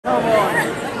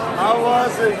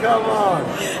it? Come on.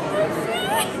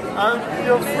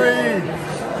 You're free.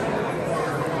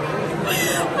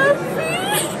 I'm free.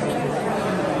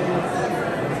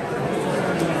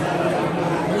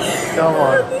 Come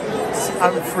on.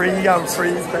 I'm free. I'm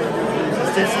free. Thank you,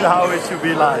 Jesus. This is how it should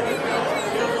be like.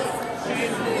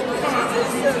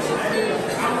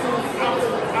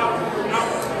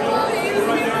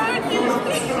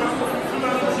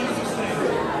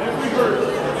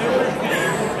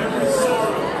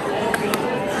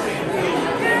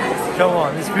 Come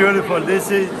on, it's beautiful. This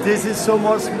is so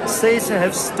much. Satan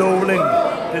has stolen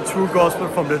the true gospel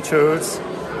from the church.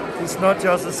 It's not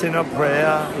just a sinner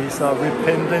prayer, it's a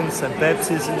repentance and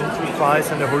baptism into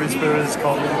Christ, and the Holy Spirit is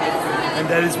coming. And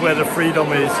that is where the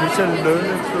freedom is. You shall learn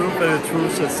the truth, and the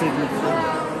truth shall set you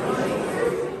free.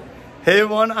 Hey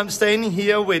everyone, I'm standing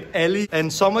here with Allie,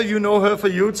 and some of you know her for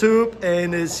YouTube,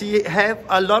 and she have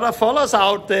a lot of followers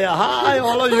out there. Hi,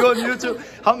 all of you on YouTube.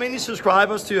 How many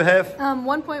subscribers do you have?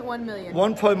 1.1 million.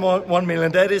 1.1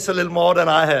 million. That is a little more than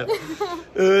I have.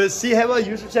 She have a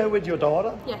YouTube channel with your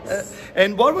daughter. Yes.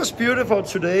 And what was beautiful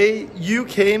today, you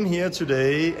came here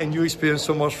today and you experienced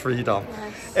so much freedom.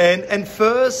 Yes. And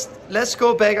first, let's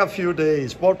go back a few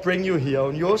days. What bring you here?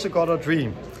 And you also got a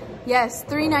dream. Yes,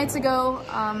 3 nights ago,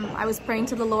 I was praying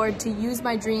to the Lord to use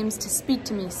my dreams to speak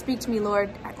to me. Speak to me,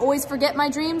 Lord. I always forget my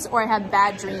dreams, or I have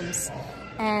bad dreams.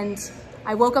 And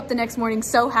I woke up the next morning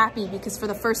so happy because for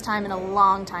the first time in a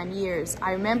long time, years,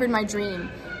 I remembered my dream.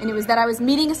 And it was that I was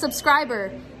meeting a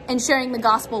subscriber and sharing the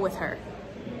gospel with her.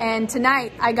 And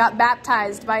tonight, I got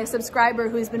baptized by a subscriber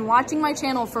who's been watching my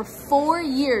channel for 4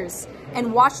 years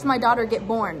and watched my daughter get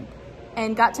born.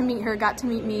 And got to meet her, got to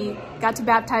meet me, got to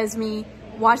baptize me,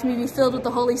 watch me be filled with the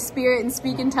Holy Spirit and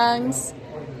speak in tongues.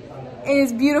 It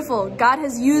is beautiful. God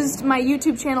has used my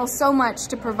YouTube channel so much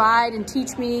to provide and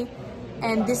teach me,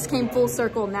 and this came full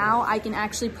circle. Now I can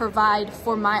actually provide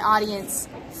for my audience,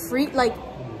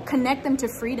 connect them to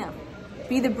freedom,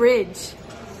 be the bridge.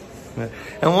 And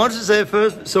I want to say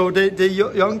first, so the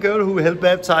young girl who helped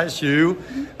baptize you,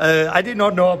 I did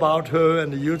not know about her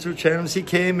and the YouTube channel. She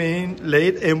came in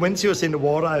late, and when she was in the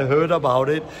water, I heard about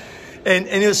it. And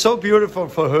it was so beautiful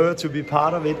for her to be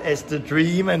part of it as the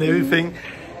dream and everything.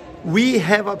 We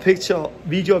have a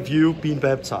video of you being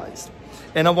baptized.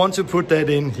 And I want to put that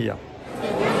in here.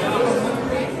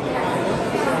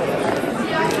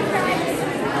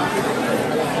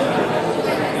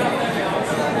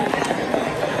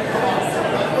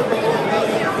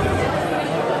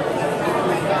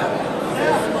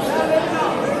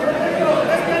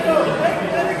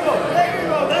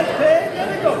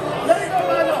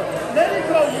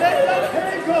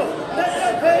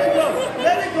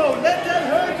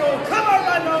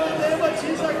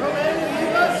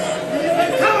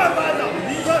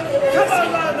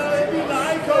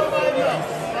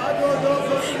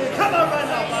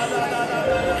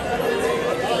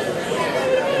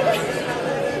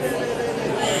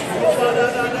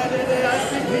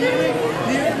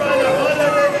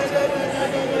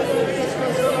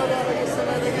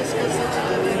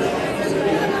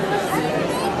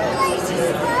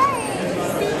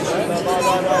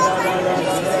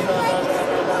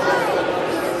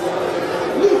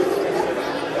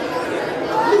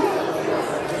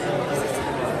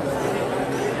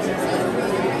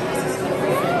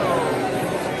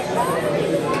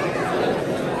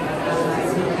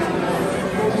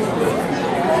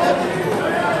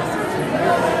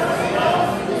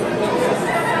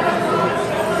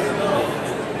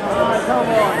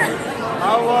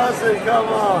 Come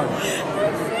on.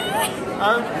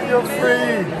 You're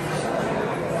free.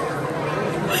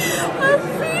 I'm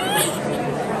free.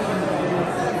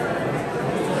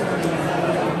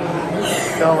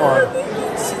 Come on.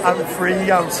 I'm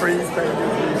free. I'm free. Thank you,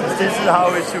 Jesus. This is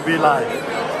how it should be like.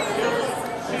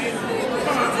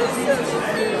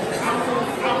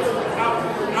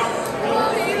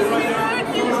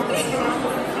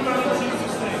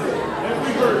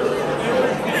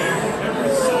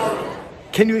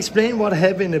 Can you explain what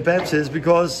happened in the baptism?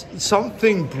 Because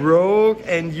something broke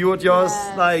and you're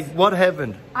just like, what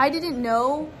happened? I didn't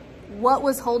know what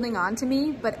was holding on to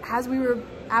me, but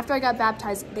after I got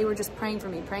baptized, they were just praying for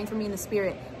me in the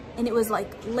Spirit. And it was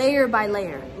like layer by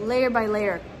layer,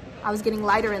 I was getting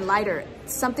lighter and lighter.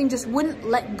 Something just wouldn't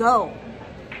let go.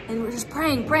 And we're just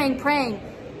praying.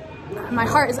 My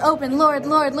heart is open, Lord,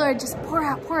 just pour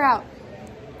out.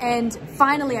 And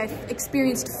finally, I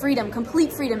experienced freedom,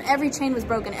 complete freedom. Every chain was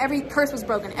broken. Every curse was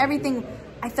broken. Everything,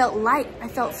 I felt light. I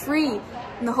felt free.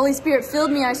 And the Holy Spirit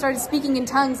filled me. And I started speaking in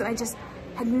tongues. And I just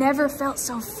had never felt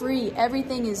so free.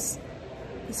 Everything is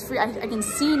free. I can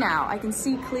see now. I can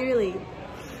see clearly.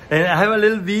 And I have a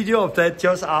little video of that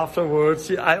just afterwards.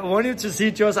 I want you to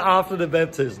see just after the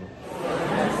baptism.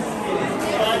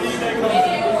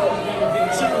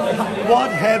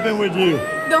 What happened with you?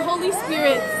 The Holy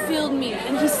Spirit filled me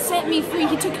and He set me free.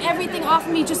 He took everything off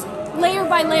of me, just layer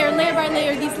by layer, layer by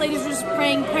layer. These ladies were just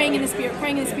praying in the Spirit,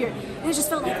 praying in the Spirit. And it just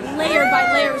felt like layer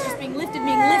by layer was just being lifted,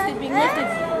 being lifted, being lifted.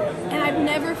 And I've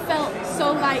never felt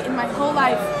so light in my whole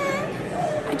life.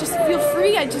 I just feel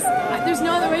free. There's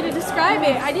no other way to describe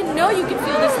it. I didn't know you could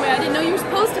feel this way. I didn't know you were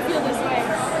supposed to feel this way.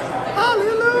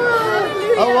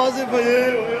 Hallelujah! How was it for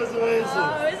you? It was amazing.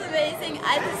 Oh, it was amazing.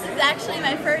 This is actually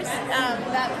my first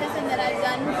baptism that I've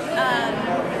done,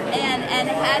 and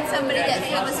had somebody that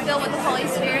was filled with the Holy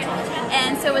Spirit,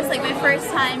 and so it was like my first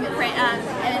time,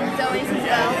 and Zoe's as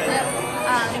well.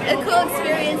 A cool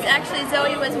experience. Actually,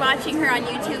 Zoe was watching her on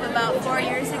YouTube about 4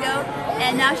 years ago,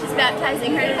 and now she's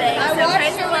baptizing her today. I So watched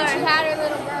praise her the when Lord. she had her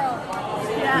little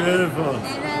girl. Yeah. Beautiful.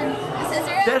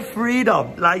 Amen. That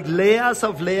freedom, like layers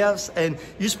of layers, and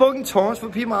you spoke in tongues for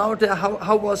people out there.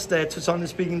 How was that to suddenly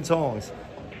speak in tongues?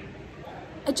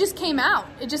 It just came out.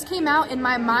 It just came out and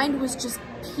my mind was just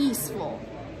peaceful.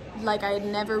 Like I had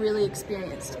never really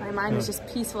experienced. My mind was just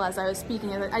peaceful as I was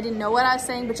speaking. I didn't know what I was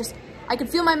saying, but just I could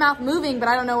feel my mouth moving, but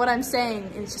I don't know what I'm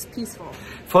saying. It's just peaceful.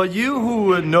 For you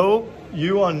who know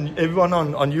you and everyone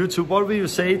on YouTube, what will you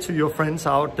say to your friends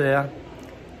out there?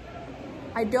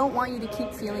 I don't want you to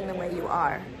keep feeling the way you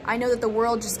are. I know that the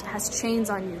world just has chains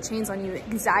on you,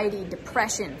 anxiety,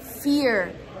 depression,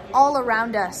 fear, all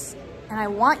around us. And I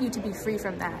want you to be free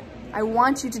from that. I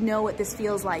want you to know what this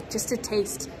feels like, just to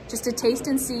taste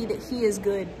and see that He is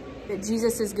good, that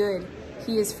Jesus is good.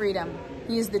 He is freedom.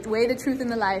 He is the way, the truth, and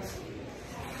the life.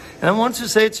 And I want to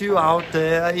say to you out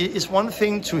there, it's one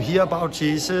thing to hear about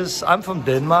Jesus. I'm from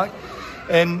Denmark,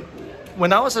 and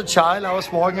when I was a child, I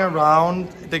was walking around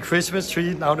the Christmas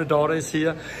tree, now the daughter is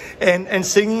here, and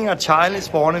singing A Child is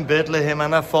Born in Bethlehem,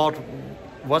 and I thought,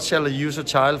 what shall I use a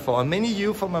child for? And many of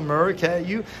you from America,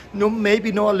 you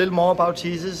maybe know a little more about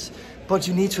Jesus, but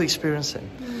you need to experience Him.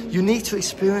 You need to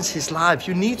experience His life.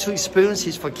 You need to experience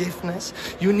His forgiveness.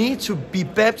 You need to be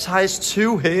baptized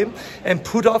to Him and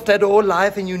put off that old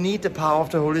life, and you need the power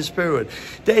of the Holy Spirit.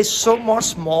 There is so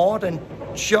much more than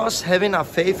just having our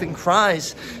faith in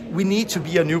Christ. We need to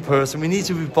be a new person. We need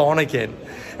to be born again.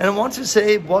 And I want to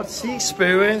say what she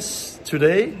experienced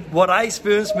today, what I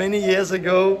experienced many years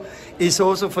ago, is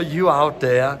also for you out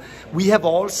there. We have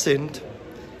all sinned.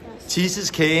 Jesus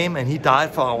came and He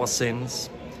died for our sins.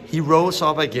 He rose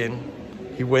up again.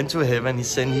 He went to heaven. He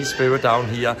sent His Spirit down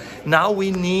here. Now we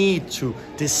need to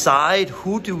decide,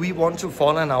 who do we want to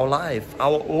follow in our life?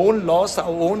 Our own loss, our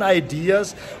own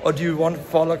ideas, or do you want to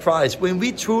follow Christ? When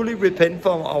we truly repent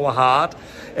from our heart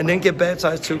and then get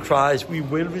baptized to Christ, we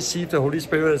will receive the Holy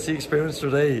Spirit as He experienced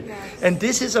today. Yes. And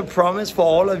this is a promise for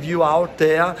all of you out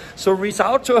there. So reach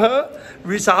out to her,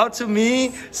 reach out to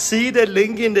me, see the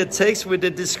link in the text with the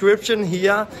description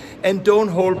here, and don't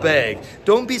hold back.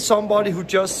 Don't be somebody who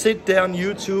just sit there on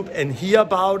YouTube and hear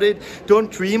about it.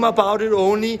 Don't dream about it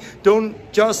only. Don't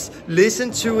just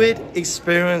listen to it,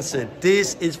 experience it.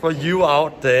 This is for you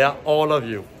out there, all of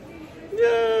you.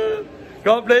 Yeah.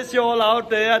 God bless you all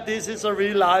out there. This is a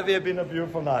real life. It has been a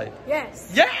beautiful night.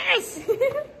 Yes. Yes!